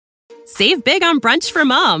Save big on brunch for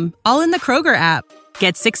mom, all in the Kroger app.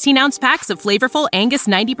 Get 16-ounce packs of flavorful Angus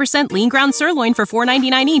 90% lean ground sirloin for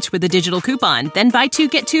 $4.99 each with a digital coupon. Then buy 2,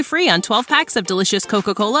 get 2 free on 12 packs of delicious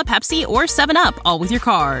Coca-Cola, Pepsi, or 7-Up, all with your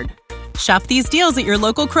card. Shop these deals at your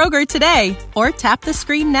local Kroger today, or tap the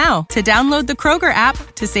screen now to download the Kroger app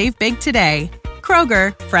to save big today.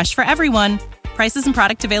 Kroger, fresh for everyone. Prices and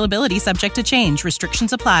product availability subject to change.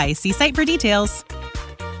 Restrictions apply. See site for details.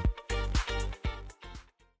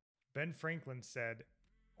 Ben Franklin said,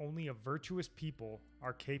 "Only a virtuous people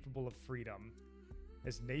are capable of freedom.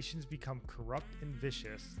 As nations become corrupt and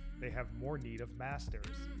vicious, they have more need of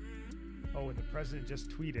masters." Oh, and the president just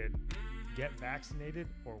tweeted, "Get vaccinated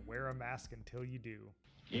or wear a mask until you do."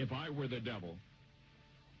 If I were the devil,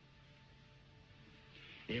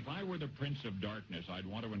 if I were the prince of darkness, I'd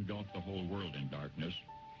want to engulf the whole world in darkness,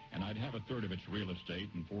 and I'd have 1/3 of its real estate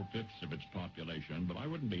and 4/5 of its population, but I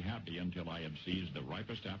wouldn't be happy until I had seized the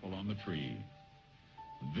ripest apple on the tree.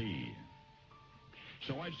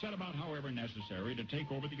 So I'd set about, however necessary, to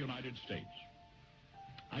take over the United States.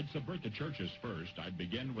 I'd subvert the churches first. I'd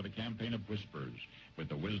begin with a campaign of whispers. With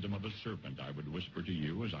the wisdom of a serpent, I would whisper to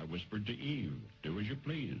you as I whispered to Eve, "Do as you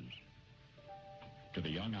please." To the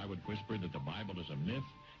young, I would whisper that the Bible is a myth.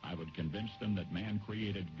 I would convince them that man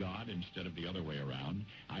created God instead of the other way around.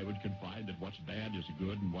 I would confide that what's bad is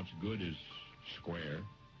good and what's good is square.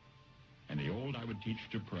 And the old I would teach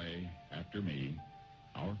to pray after me,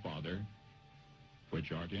 "Our Father,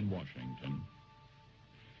 which art in Washington."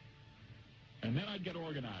 And then I'd get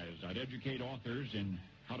organized. I'd educate authors in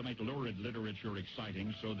how to make lurid literature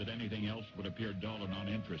exciting so that anything else would appear dull and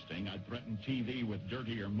uninteresting. I'd threaten TV with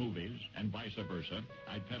dirtier movies and vice versa.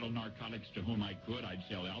 I'd peddle narcotics to whom I could. I'd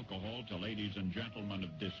sell alcohol to ladies and gentlemen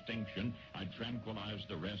of distinction. I'd tranquilize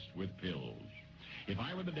the rest with pills. If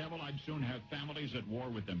I were the devil, I'd soon have families at war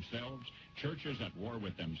with themselves, churches at war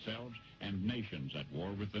with themselves, and nations at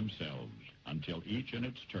war with themselves, until each in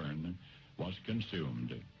its turn was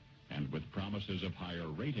consumed. And with promises of higher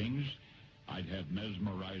ratings, I'd have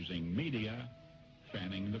mesmerizing media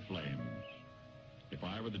fanning the flames. If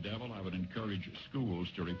I were the devil, I would encourage schools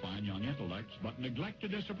to refine young intellects, but neglect to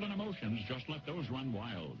discipline emotions. Just let those run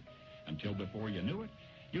wild. Until before you knew it,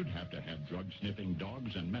 you'd have to have drug-sniffing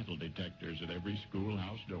dogs and metal detectors at every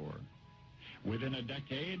schoolhouse door. Within a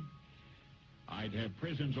decade, I'd have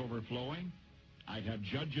prisons overflowing. I'd have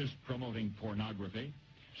judges promoting pornography.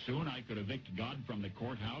 Soon I could evict God from the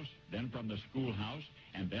courthouse, then from the schoolhouse,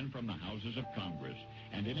 and then from the houses of Congress.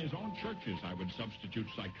 And in his own churches, I would substitute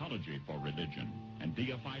psychology for religion and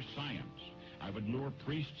deify science. I would lure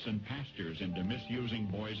priests and pastors into misusing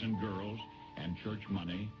boys and girls and church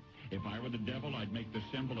money. If I were the devil, I'd make the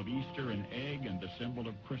symbol of Easter an egg and the symbol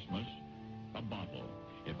of Christmas a bottle.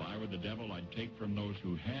 If I were the devil, I'd take from those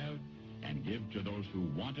who have and give to those who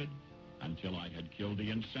wanted until I had killed the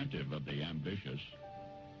incentive of the ambitious.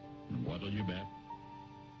 And what'll you bet?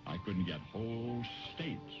 I couldn't get whole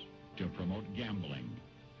states to promote gambling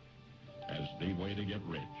as the way to get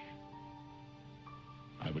rich.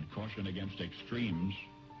 I would caution against extremes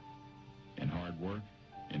in hard work,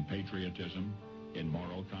 in patriotism, in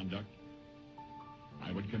moral conduct.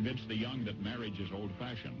 I would convince the young that marriage is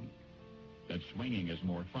old-fashioned, that swinging is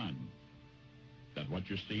more fun, that what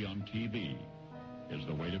you see on TV is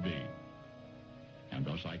the way to be. And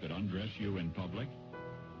thus I could undress you in public,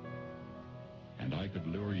 and I could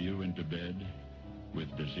lure you into bed with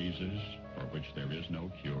diseases for which there is no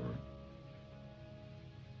cure.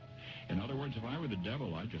 In other words, if I were the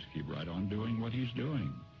devil, I'd just keep right on doing what he's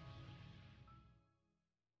doing.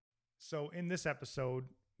 So in this episode,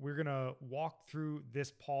 we're going to walk through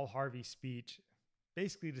this Paul Harvey speech,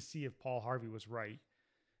 basically to see if Paul Harvey was right.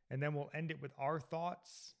 And then we'll end it with our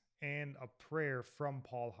thoughts and a prayer from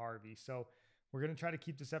Paul Harvey. So we're going to try to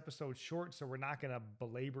keep this episode short, so we're not going to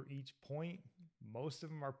belabor each point. Most of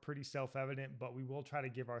them are pretty self-evident, but we will try to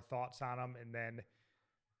give our thoughts on them and then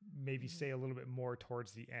maybe say a little bit more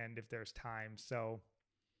towards the end if there's time. So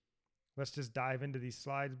let's just dive into these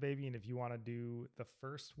slides, baby. And if you want to do the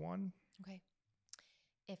first one. Okay.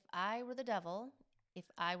 If I were the devil, if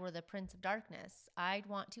I were the prince of darkness, I'd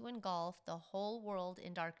want to engulf the whole world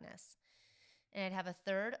in darkness. And I'd have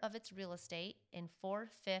 1/3 of its real estate and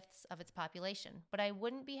 4/5 of its population. But I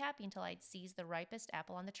wouldn't be happy until I'd seized the ripest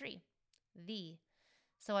apple on the tree.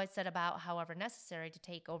 So I'd set about, however necessary, to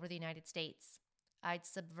take over the United States. I'd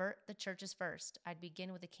subvert the churches first. I'd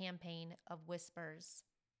begin with a campaign of whispers.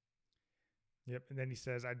 Yep. And then he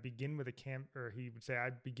says, I'd begin with a campaign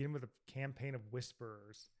of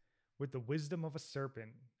whisperers. With the wisdom of a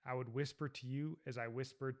serpent, I would whisper to you as I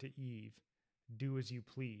whispered to Eve, do as you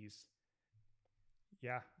please.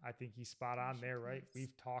 yeah, I think he's spot on there, right? Points.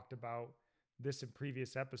 We've talked about this in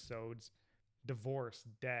previous episodes: divorce,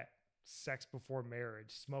 debt, sex before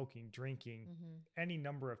marriage, smoking, drinking, any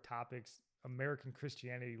number of topics. American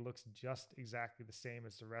Christianity looks just exactly the same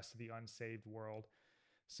as the rest of the unsaved world.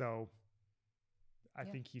 So I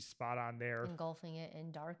think he's spot on there. Engulfing it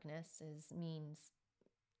in darkness means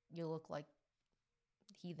you look like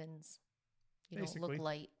heathens. You Basically, don't look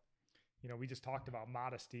light. We just talked about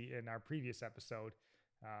modesty in our previous episode.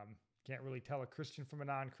 Can't really tell a Christian from a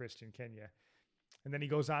non-Christian, can you? And then he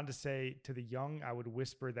goes on to say, to the young, I would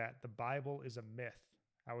whisper that the Bible is a myth.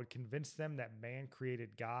 I would convince them that man created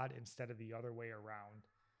God instead of the other way around.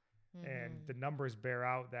 And the numbers bear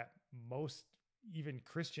out that most, even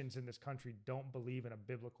Christians in this country, don't believe in a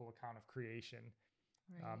biblical account of creation.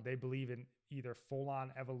 Right. They believe in either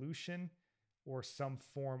full-on evolution or some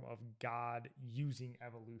form of God using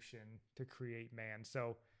evolution to create man.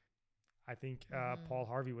 So I think Paul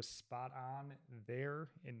Harvey was spot on there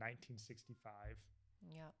in 1965.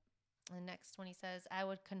 Yep. The next one he says, I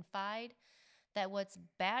would confide that what's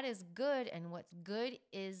bad is good and what's good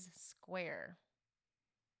is square.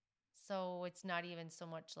 So it's not even so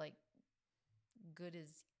much like good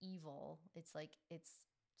is evil. It's like it's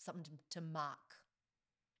something to mock,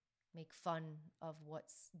 make fun of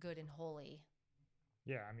what's good and holy.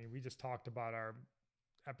 Yeah, I mean, we just talked about our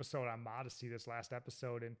episode on modesty this last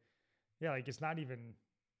episode. And yeah, like it's not even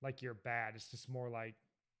like you're bad. It's just more like,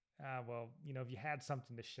 well, if you had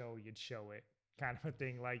something to show, you'd show it kind of a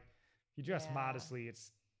thing. Like if you dress modestly,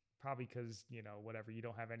 it's probably because, whatever, you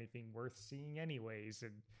don't have anything worth seeing anyways.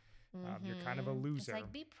 And you're kind of a loser. It's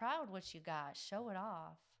like, be proud what you got. Show it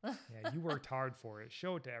off. Yeah, you worked hard for it.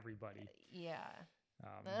 Show it to everybody. Yeah.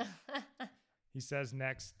 He says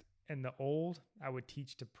next, and the old I would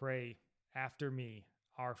teach to pray after me,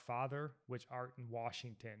 our Father, which art in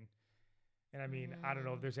Washington. And I mean, I don't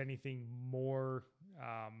know if there's anything more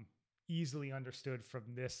easily understood from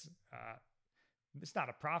this. It's not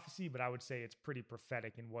a prophecy, but I would say it's pretty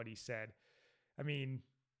prophetic in what he said. I mean,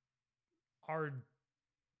 our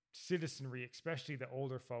citizenry, especially the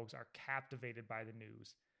older folks, are captivated by the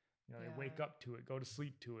news. They wake up to it, go to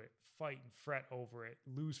sleep to it, fight and fret over it,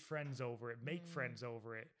 lose friends over it, make friends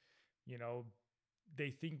over it. They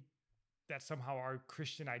think that somehow our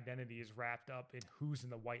Christian identity is wrapped up in who's in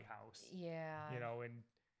the White House. Yeah. And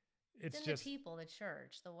it's in just the people, the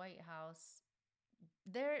church, the White House.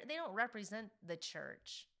 They don't represent the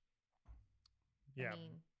church. Yeah. I mean,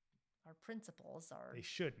 our principles are. They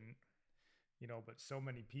shouldn't. But so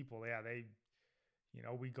many people, they,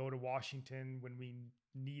 we go to Washington when we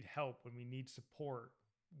need help, when we need support,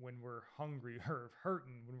 when we're hungry or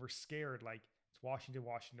hurting, when we're scared. Like it's Washington,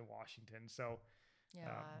 Washington, Washington. So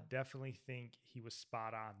definitely think he was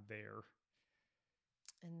spot on there.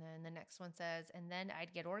 And then the next one says, and then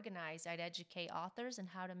I'd get organized. I'd educate authors in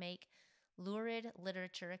how to make lurid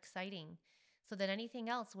literature exciting so that anything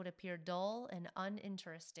else would appear dull and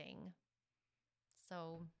uninteresting.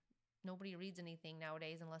 So nobody reads anything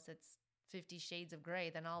nowadays unless it's 50 Shades of Grey.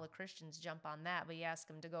 Then all the Christians jump on that. But you ask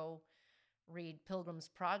them to go read Pilgrim's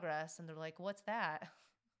Progress, and they're like, what's that?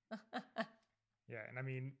 Yeah, and I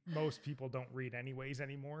mean, most people don't read anyways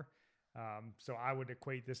anymore. So I would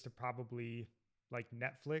equate this to probably like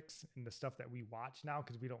Netflix and the stuff that we watch now,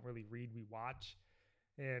 because we don't really read, we watch.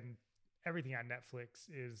 And everything on Netflix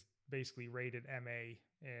is basically rated MA.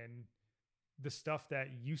 And the stuff that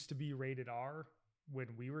used to be rated R when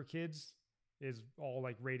we were kids is all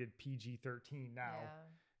like rated PG-13 now.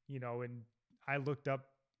 And I looked up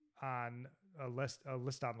on a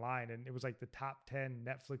list online, and it was like the top 10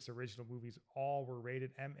 Netflix original movies all were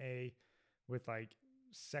rated MA with like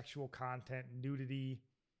sexual content, nudity,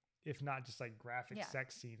 if not just like graphic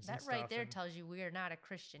sex scenes. That and stuff. right there tells you we are not a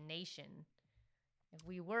Christian nation. If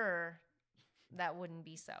we were, that wouldn't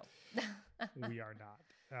be so. We are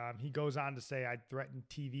not. He goes on to say, I'd threaten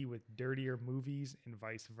TV with dirtier movies and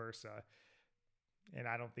vice versa. And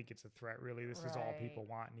I don't think it's a threat, really. This is all people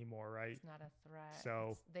want anymore, right? It's not a threat.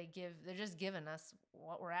 So they're just giving us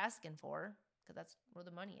what we're asking for, because that's where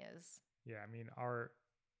the money is. Yeah, I mean, our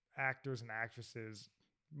actors and actresses,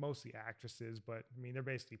 mostly actresses, but I mean, they're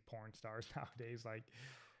basically porn stars nowadays. Like,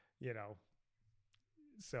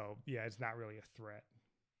 so yeah, it's not really a threat.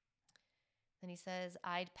 Then he says,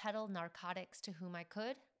 I'd peddle narcotics to whom I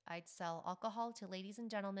could. I'd sell alcohol to ladies and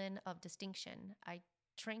gentlemen of distinction. I'd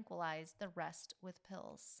tranquilize the rest with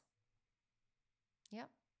pills. Yep.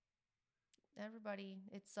 Everybody,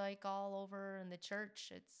 it's like all over in the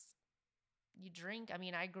church. You drink. I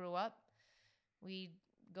mean, I grew up, we'd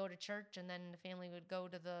go to church and then the family would go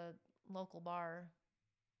to the local bar,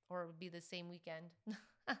 or it would be the same weekend.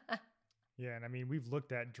 Yeah. And I mean, we've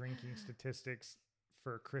looked at drinking statistics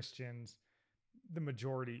for Christians. The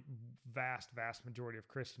majority, vast majority of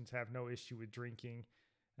Christians have no issue with drinking.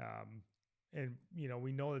 And, you know,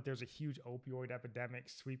 we know that there's a huge opioid epidemic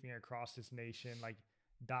sweeping across this nation. Like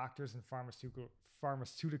doctors and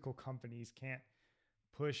pharmaceutical companies can't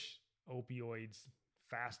push opioids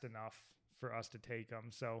fast enough for us to take them.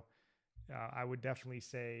 So I would definitely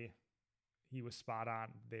say he was spot on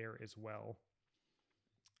there as well.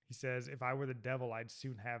 He says, if I were the devil, I'd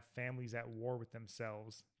soon have families at war with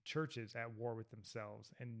themselves, churches at war with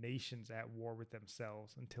themselves, and nations at war with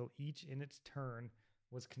themselves until each in its turn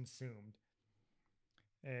was consumed.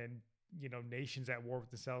 And, you know, nations at war with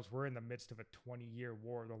themselves. We're in the midst of a 20-year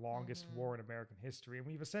war, the longest war in American history. And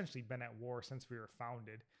we've essentially been at war since we were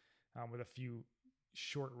founded, with a few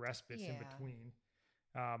short respites in between.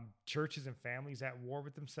 Churches and families at war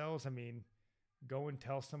with themselves. I mean, go and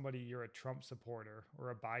tell somebody you're a Trump supporter or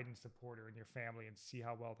a Biden supporter in your family and see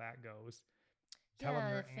how well that goes. Tell them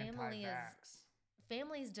you're anti-vax.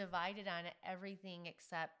 Family's divided on everything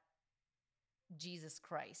except Jesus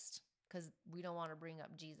Christ, because we don't want to bring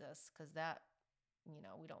up Jesus, because that, you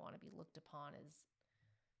know, we don't want to be looked upon as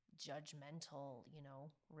judgmental, you know,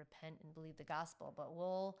 repent and believe the gospel. But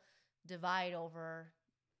we'll divide over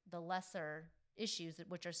the lesser issues,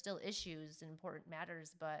 which are still issues and important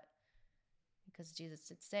matters, but because Jesus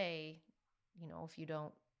did say, you know, if you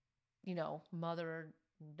don't, you know, mother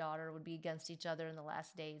and daughter would be against each other in the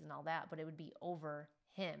last days and all that, but it would be over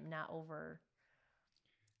him, not over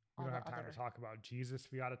we don't have time to talk about Jesus.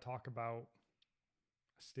 We got to talk about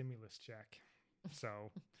a stimulus check.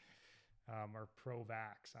 So, or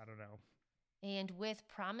pro-vax, I don't know. And with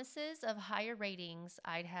promises of higher ratings,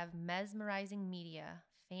 I'd have mesmerizing media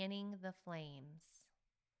fanning the flames.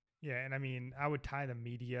 Yeah, and I mean, I would tie the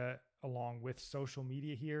media along with social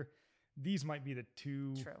media here. These might be the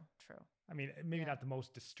two. True. I mean, maybe not the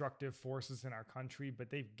most destructive forces in our country, but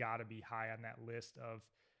they've got to be high on that list of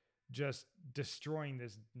just destroying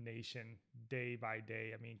this nation day by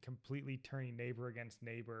day. I mean, completely turning neighbor against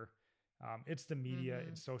neighbor. It's the media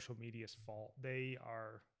and social media's fault. They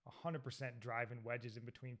are 100% driving wedges in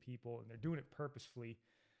between people, and they're doing it purposefully.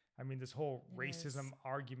 I mean, this whole racism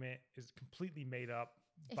argument is completely made up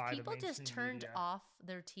by the mainstream media. If people just turned off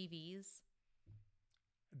their TVs,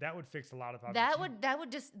 that would fix a lot of problems.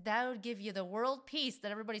 That would give you the world peace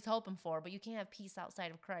that everybody's hoping for, but you can't have peace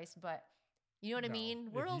outside of Christ. But you know what I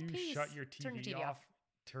mean? World peace. If you shut your TV off,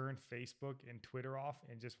 turn Facebook and Twitter off,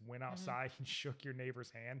 and just went outside and shook your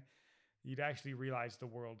neighbor's hand, you'd actually realize the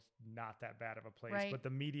world's not that bad of a place. Right. But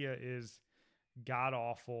the media is god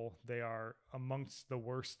awful. They are amongst the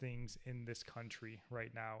worst things in this country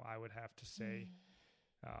right now, I would have to say.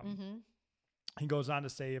 He goes on to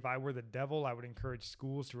say, if I were the devil, I would encourage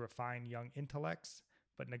schools to refine young intellects,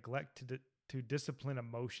 but neglect to discipline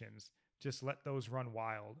emotions. Just let those run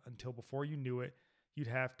wild until before you knew it, you'd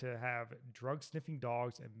have to have drug-sniffing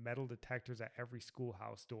dogs and metal detectors at every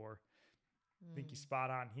schoolhouse door. I think he's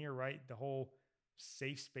spot on here, right? The whole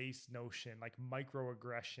safe space notion, like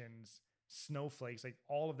microaggressions, snowflakes, like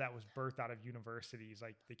all of that was birthed out of universities.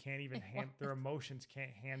 Like they can't even their emotions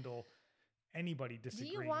can't handle anybody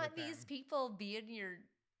disagreeing with them. Do you want these people being your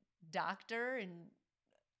doctor? And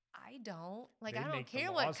I don't. Like, I don't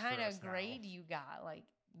care what kind of grade you got. Like,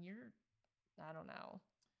 I don't know.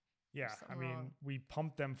 Yeah, I mean, we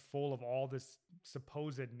pump them full of all this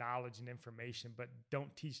supposed knowledge and information, but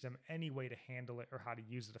don't teach them any way to handle it or how to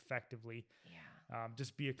use it effectively. Yeah.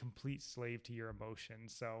 Just be a complete slave to your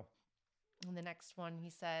emotions. So, and the next one, he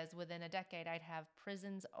says, within a decade, I'd have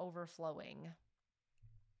prisons overflowing.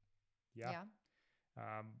 Yeah.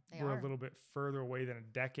 We're a little bit further away than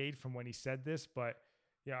a decade from when he said this, but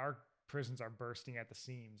yeah, our prisons are bursting at the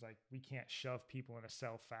seams. Like we can't shove people in a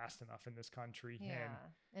cell fast enough in this country. Yeah.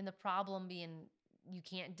 And the problem being you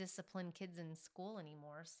can't discipline kids in school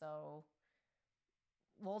anymore. So,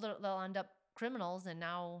 well, they'll end up criminals, and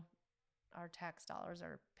now our tax dollars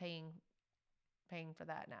are paying for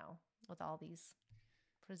that now with all these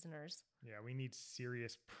prisoners. Yeah, we need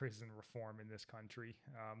serious prison reform in this country.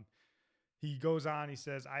 He goes on, he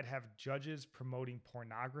says, I'd have judges promoting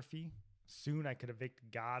pornography. Soon I could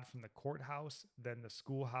evict God from the courthouse, then the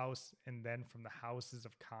schoolhouse, and then from the houses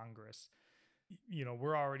of Congress. You know,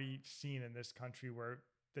 we're already seeing in this country where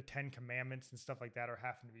the 10 Commandments and stuff like that are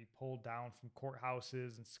having to be pulled down from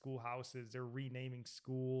courthouses and schoolhouses. They're renaming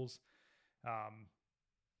schools.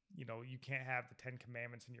 You know, you can't have the 10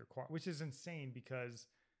 Commandments in your court, which is insane because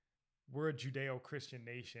we're a Judeo-Christian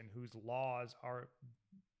nation whose laws are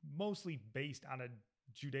mostly based on a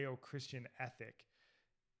Judeo-Christian ethic.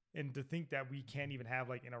 And to think that we can't even have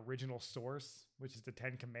like an original source, which is the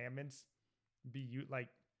 10 Commandments, like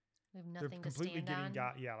We have they're nothing to completely stand getting on.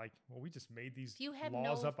 got. Yeah, like, well, we just made these If you have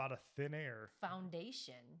laws no up out of thin air.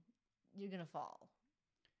 foundation, you're going to fall.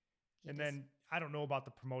 And then I don't know about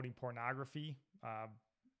the promoting pornography.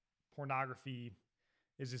 Pornography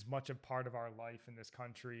is as much a part of our life in this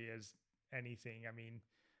country as anything. I mean,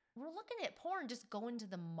 we're looking at porn just going to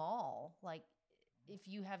the mall. Like if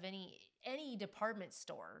you have any department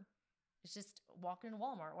store, it's just walking in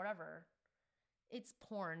Walmart, whatever. It's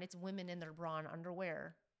porn. It's women in their bra and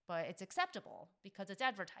underwear, but it's acceptable because it's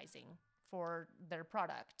advertising for their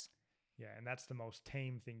product. yeah, and that's the most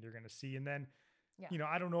tame thing you're going to see. And then, Yeah.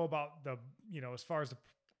 I don't know about the, as far as the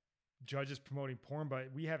judges promoting porn, but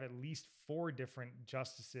we have at least 4 different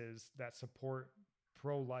justices that support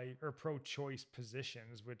pro-life or pro-choice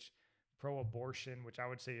positions, which pro-abortion, which I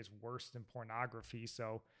would say is worse than pornography.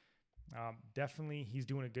 So definitely he's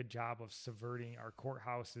doing a good job of subverting our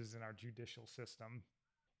courthouses and our judicial system.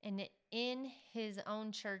 And in his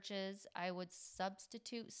own churches, I would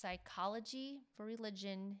substitute psychology for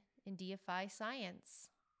religion and deify science.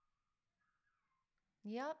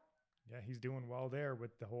 Yep. Yeah, he's doing well there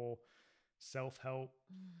with the whole self-help,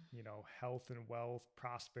 health and wealth,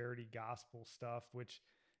 prosperity gospel stuff, which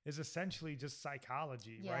is essentially just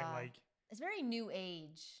psychology, right? Like it's very new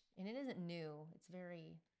age, and it isn't new. It's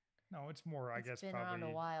very no, it's more, I guess, been probably around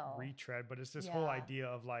a while. retread, but it's this whole idea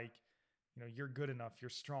of like, you're good enough, you're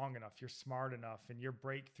strong enough, you're smart enough, and your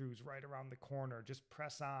breakthrough's right around the corner. Just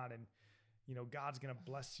press on, and God's gonna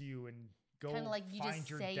bless you, and go like you find just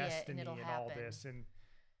your say destiny it and and it'll all happen. this. And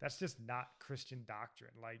that's just not Christian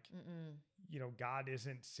doctrine. Like, God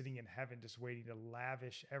isn't sitting in heaven just waiting to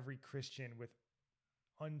lavish every Christian with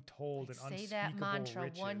untold and unspeakable riches. Say that mantra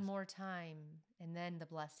one more time, and then the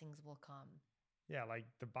blessings will come. Yeah, like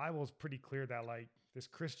the Bible is pretty clear that like this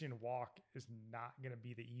Christian walk is not going to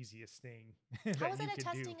be the easiest thing. How is it a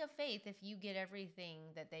testing of faith if you get everything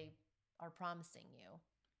that they are promising you?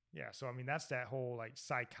 Yeah, so I mean that's that whole like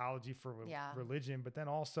psychology for religion, but then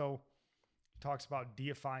also talks about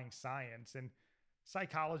deifying science, and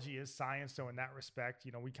psychology is science. So in that respect,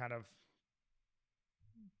 we kind of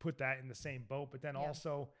put that in the same boat. But then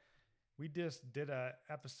also we just did a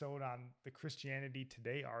episode on the Christianity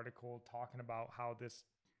Today article talking about how this,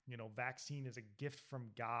 vaccine is a gift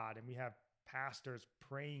from God, and we have pastors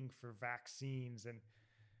praying for vaccines. And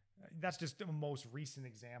that's just the most recent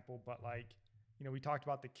example. But like, we talked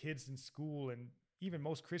about the kids in school, and even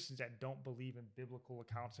most Christians that don't believe in biblical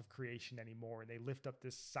accounts of creation anymore, and they lift up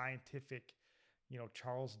this scientific,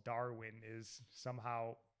 Charles Darwin is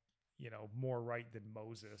somehow, more right than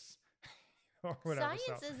Moses or whatever.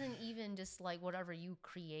 Science isn't even just like whatever you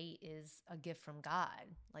create is a gift from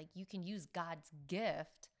God. Like you can use God's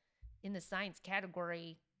gift in the science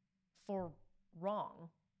category for wrong.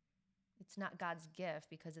 It's not God's gift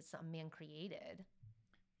because it's something man created.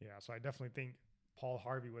 Yeah, so I definitely think Paul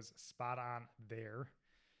Harvey was spot on there.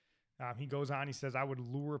 He goes on, he says, I would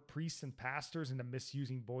lure priests and pastors into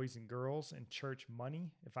misusing boys and girls and church money.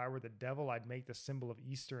 If I were the devil, I'd make the symbol of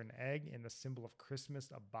Easter an egg and the symbol of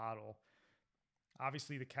Christmas a bottle.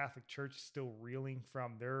 Obviously, the Catholic Church is still reeling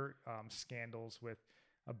from their scandals with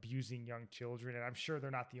abusing young children. And I'm sure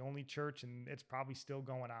they're not the only church, and it's probably still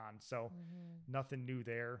going on. So nothing new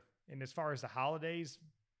there. And as far as the holidays,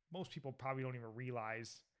 most people probably don't even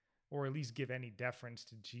realize or at least give any deference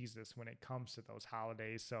to Jesus when it comes to those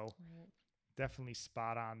holidays. So definitely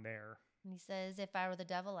spot on there. And he says, if I were the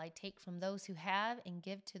devil, I'd take from those who have and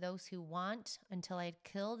give to those who want until I'd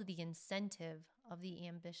killed the incentive of the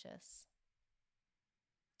ambitious.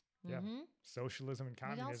 Yeah, socialism and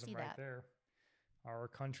communism right there. Our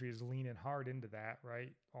country is leaning hard into that,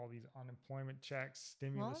 right? All these unemployment checks,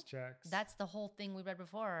 stimulus checks. That's the whole thing we read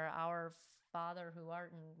before. Our Father who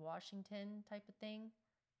art in Washington type of thing.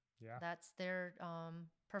 Yeah. That's their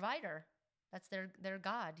provider. That's their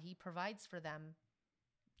God. He provides for them.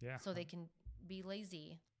 Yeah. So they can be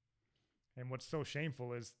lazy. And what's so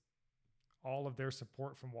shameful is all of their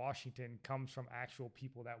support from Washington comes from actual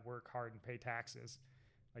people that work hard and pay taxes.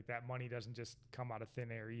 Like that money doesn't just come out of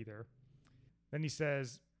thin air either. Then he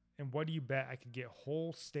says, and what do you bet I could get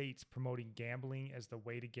whole states promoting gambling as the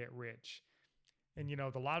way to get rich? And,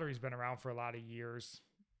 the lottery's been around for a lot of years,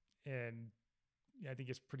 and I think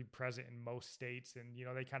it's pretty present in most states. And,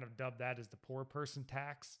 they kind of dub that as the poor person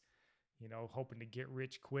tax, hoping to get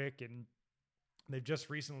rich quick. And they've just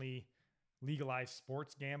recently legalized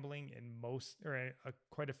sports gambling in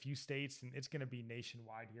quite a few states, and it's going to be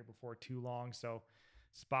nationwide here before too long. So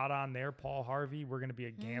spot on there, Paul Harvey. We're going to be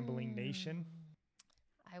a gambling nation.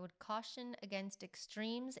 I would caution against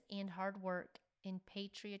extremes and hard work in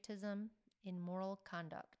patriotism, in moral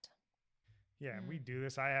conduct. Yeah, and we do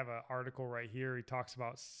this. I have an article right here. He talks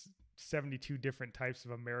about 72 different types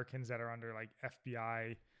of Americans that are under like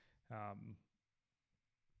FBI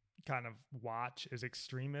kind of watch as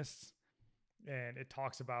extremists. And it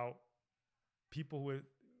talks about people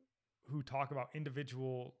who talk about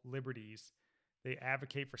individual liberties. They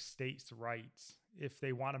advocate for states' rights. If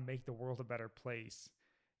they want to make the world a better place,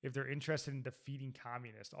 if they're interested in defeating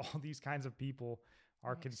communists, all these kinds of people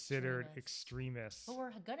are considered extremists. But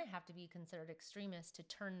we're going to have to be considered extremists to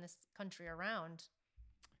turn this country around.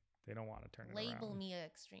 They don't want to turn it around. Label me an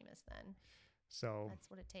extremist then. So that's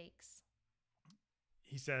what it takes.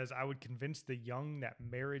 He says, I would convince the young that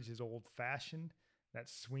marriage is old-fashioned, that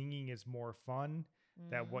swinging is more fun,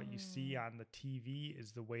 that what you see on the TV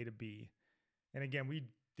is the way to be. And again, we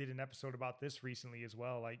did an episode about this recently as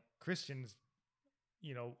well. Like Christians,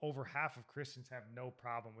 you know, over half of Christians have no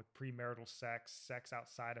problem with premarital sex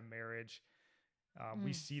outside of marriage.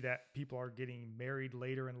 We see that people are getting married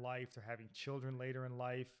later in life. They're having children later in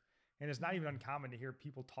life. And it's not even uncommon to hear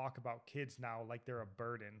people talk about kids now like they're a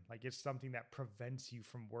burden. Like it's something that prevents you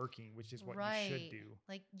from working, which is what you should do.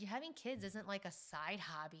 Like having kids isn't like a side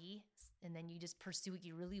hobby and then you just pursue what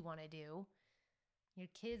you really want to do. Your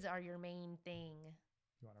kids are your main thing.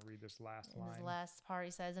 You want to read this last line? This last part,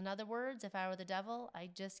 he says, in other words, if I were the devil,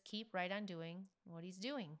 I'd just keep right on doing what he's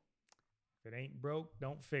doing. If it ain't broke,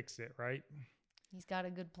 don't fix it, right? He's got a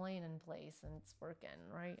good plan in place and it's working,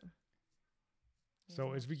 right?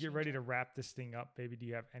 So as we get ready to wrap this thing up, baby, do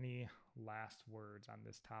you have any last words on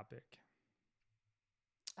this topic?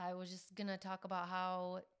 I was just going to talk about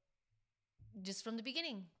how, just from the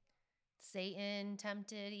beginning, Satan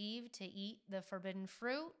tempted Eve to eat the forbidden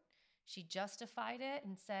fruit. She justified it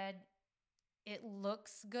and said, it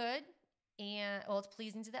looks good and, well, it's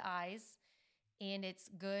pleasing to the eyes and it's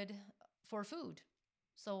good for food.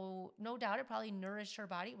 So no doubt it probably nourished her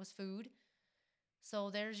body. It was food.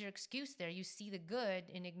 So there's your excuse there. You see the good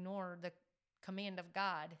and ignore the command of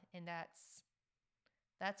God. And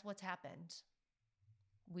that's what's happened.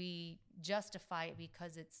 We justify it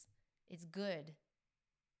because it's good.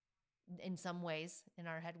 In some ways, in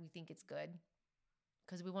our head, we think it's good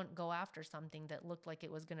because we wouldn't go after something that looked like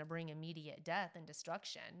it was going to bring immediate death and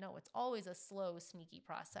destruction. No, it's always a slow, sneaky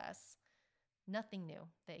process. Nothing new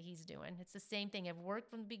that he's doing. It's the same thing. It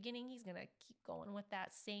worked from the beginning. He's going to keep going with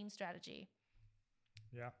that same strategy.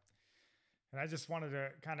 Yeah. And I just wanted to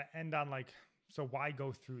kind of end on like, so why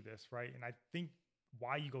go through this, right? And I think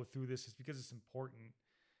why you go through this is because it's important.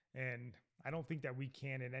 And I don't think that we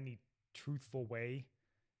can in any truthful way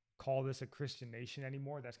call this a Christian nation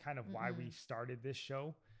anymore. That's kind of why we started this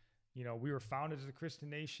show. You know, we were founded as a Christian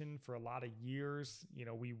nation for a lot of years. You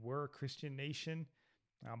know, we were a Christian nation,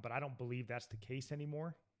 but I don't believe that's the case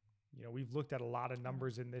anymore. You know, we've looked at a lot of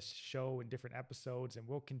numbers in this show in different episodes, and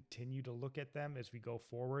we'll continue to look at them as we go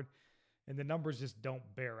forward. And the numbers just don't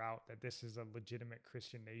bear out that this is a legitimate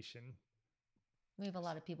Christian nation. We have a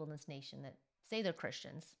lot of people in this nation that say they're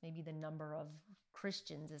Christians. Maybe the number of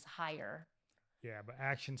Christians is higher. Yeah, but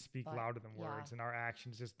actions speak louder than words, and our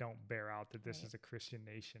actions just don't bear out that this is a Christian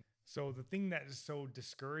nation. So the thing that is so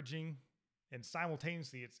discouraging and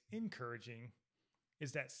simultaneously it's encouraging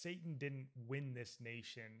is that Satan didn't win this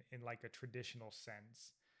nation in like a traditional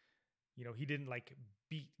sense. You know, he didn't like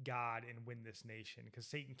beat God and win this nation because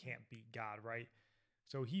Satan can't beat God, right?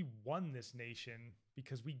 So he won this nation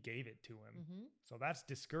because we gave it to him. So that's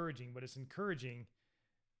discouraging, but it's encouraging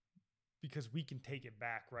because we can take it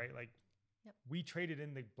back, right? Like we traded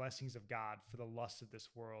in the blessings of God for the lusts of this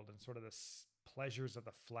world and sort of the pleasures of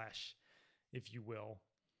the flesh, if you will.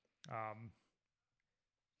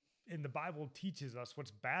 And the Bible teaches us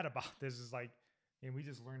what's bad about this is like, and we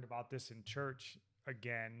just learned about this in church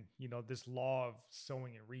again, you know, this law of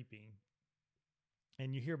sowing and reaping.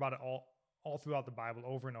 And you hear about it all throughout the Bible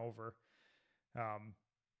over and over.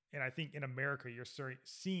 And I think in America, you're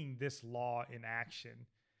seeing this law in action.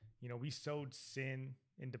 You know, we sowed sin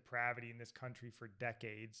and depravity in this country for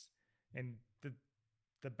decades. And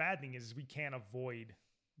the bad thing is we can't avoid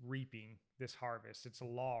reaping this harvest. It's a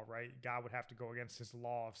law, right? God would have to go against this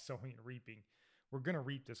law of sowing and reaping. We're going to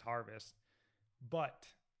reap this harvest. But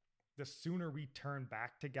the sooner we turn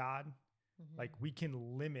back to God, like we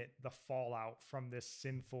can limit the fallout from this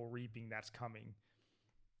sinful reaping that's coming.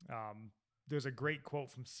 There's a great quote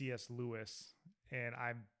from C.S. Lewis, and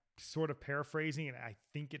I'm sort of paraphrasing, and I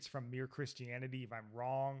think it's from Mere Christianity. If I'm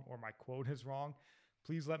wrong or my quote is wrong,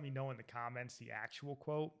 please let me know in the comments the actual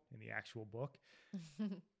quote in the actual book.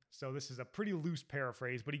 So this is a pretty loose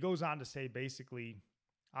paraphrase, but he goes on to say basically,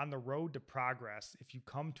 on the road to progress, if you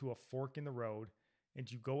come to a fork in the road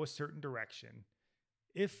and you go a certain direction,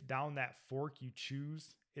 if down that fork you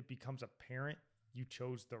choose it becomes apparent you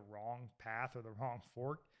chose the wrong path or the wrong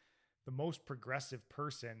fork, the most progressive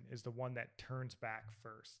person is the one that turns back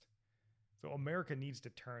first. So America needs to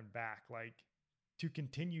turn back. Like, to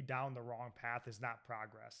continue down the wrong path is not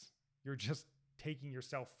progress. You're just taking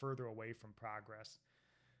yourself further away from progress.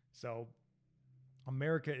 So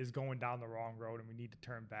America is going down the wrong road and we need to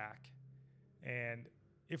turn back. And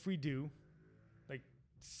if we do, like,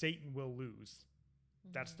 Satan will lose.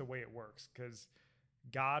 That's the way it works, because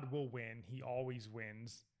God will win. He always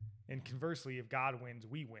wins. And conversely, if God wins,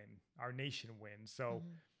 we win. Our nation wins. So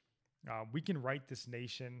we can right this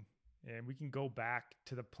nation, and we can go back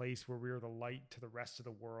to the place where we are the light to the rest of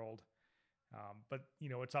the world. But,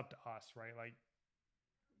 it's up to us, right? Like,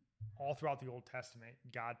 all throughout the Old Testament,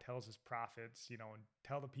 God tells his prophets, and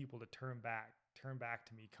tell the people to turn back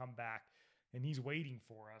to me, come back. And he's waiting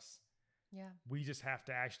for us. Yeah. We just have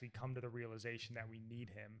to actually come to the realization that we need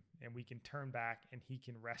him, and we can turn back and he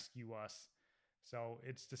can rescue us. So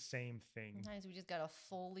it's the same thing. Sometimes we just got to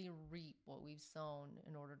fully reap what we've sown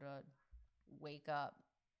in order to wake up.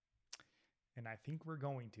 And I think we're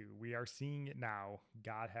going to. We are seeing it now.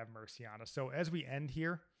 God have mercy on us. So as we end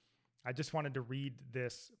here, I just wanted to read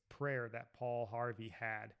this prayer that Paul Harvey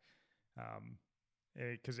had,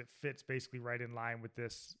 because it fits basically right in line with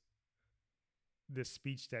this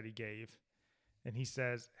speech that he gave. And he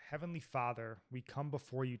says, Heavenly Father, we come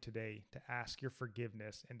before you today to ask your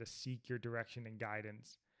forgiveness and to seek your direction and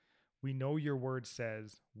guidance. We know your word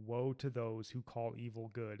says, woe to those who call evil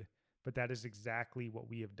good, but that is exactly what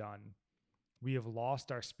we have done. We have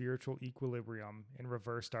lost our spiritual equilibrium and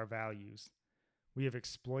reversed our values. We have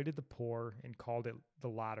exploited the poor and called it the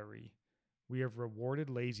lottery. We have rewarded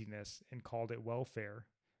laziness and called it welfare.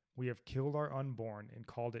 We have killed our unborn and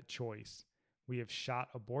called it choice. We have shot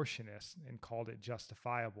abortionists and called it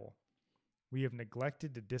justifiable. We have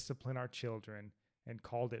neglected to discipline our children and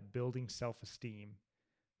called it building self-esteem.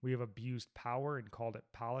 We have abused power and called it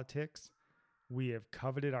politics. We have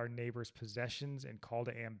coveted our neighbor's possessions and called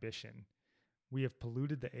it ambition. We have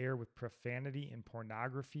polluted the air with profanity and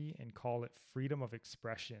pornography and call it freedom of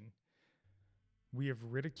expression. We have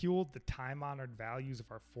ridiculed the time-honored values of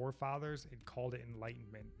our forefathers and called it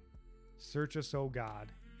enlightenment. Search us, O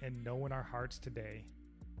God, and know in our hearts today.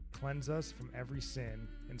 Cleanse us from every sin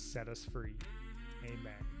and set us free.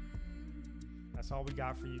 Amen. That's all we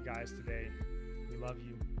got for you guys today. We love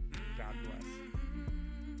you. God bless.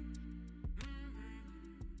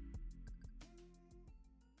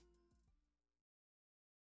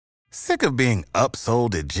 Sick of being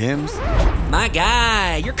upsold at gyms? My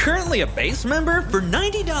guy, you're currently a base member? For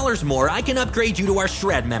 $90 more, I can upgrade you to our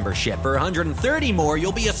Shred membership. For $130 more,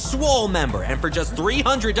 you'll be a Swole member. And for just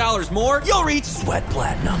 $300 more, you'll reach Sweat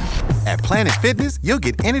Platinum. At Planet Fitness, you'll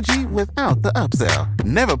get energy without the upsell.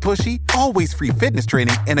 Never pushy, always free fitness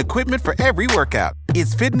training and equipment for every workout.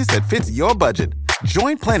 It's fitness that fits your budget.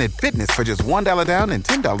 Join Planet Fitness for just $1 down and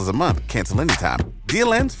 $10 a month. Cancel anytime.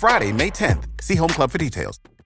 Deal ends Friday, May 10th. See Home Club for details.